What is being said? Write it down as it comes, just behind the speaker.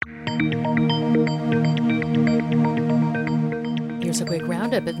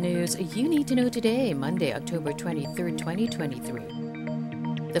roundup of news you need to know today, Monday, October 23rd, 2023.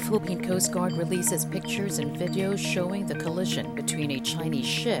 The Philippine Coast Guard releases pictures and videos showing the collision between a Chinese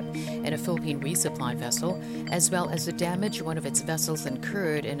ship and a Philippine resupply vessel, as well as the damage one of its vessels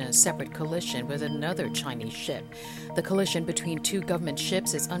incurred in a separate collision with another Chinese ship. The collision between two government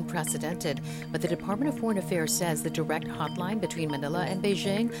ships is unprecedented, but the Department of Foreign Affairs says the direct hotline between Manila and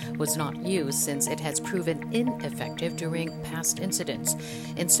Beijing was not used since it has proven ineffective during past incidents.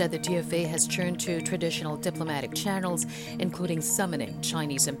 Instead, the DFA has turned to traditional diplomatic channels, including summoning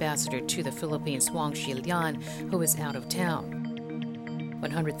Chinese ambassador to the Philippines, Wang Xilian, who is out of town.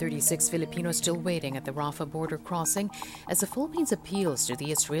 136 Filipinos still waiting at the Rafah border crossing as the Philippines appeals to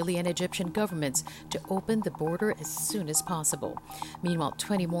the Israeli and Egyptian governments to open the border as soon as possible. Meanwhile,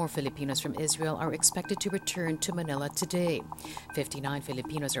 20 more Filipinos from Israel are expected to return to Manila today. 59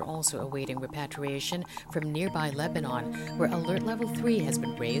 Filipinos are also awaiting repatriation from nearby Lebanon, where Alert Level 3 has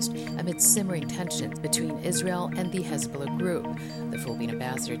been raised amid simmering tensions between Israel and the Hezbollah group. The Philippine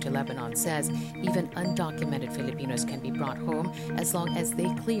ambassador to Lebanon says even undocumented Filipinos can be brought home as long as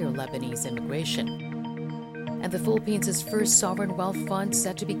they clear Lebanese immigration. And the Philippines' first sovereign wealth fund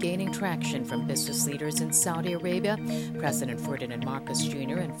set to be gaining traction from business leaders in Saudi Arabia. President Ferdinand Marcos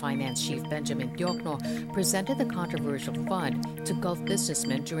Jr. and Finance Chief Benjamin Diokno presented the controversial fund to Gulf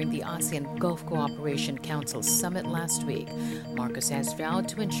businessmen during the ASEAN Gulf Cooperation Council summit last week. Marcos has vowed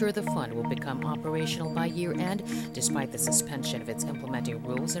to ensure the fund will become operational by year-end, despite the suspension of its implementing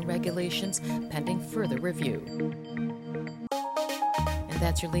rules and regulations pending further review.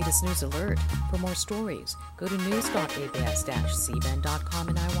 That's your latest news alert. For more stories, go to news.abs-cbn.com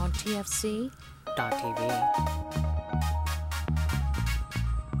and iwanttfc.tv.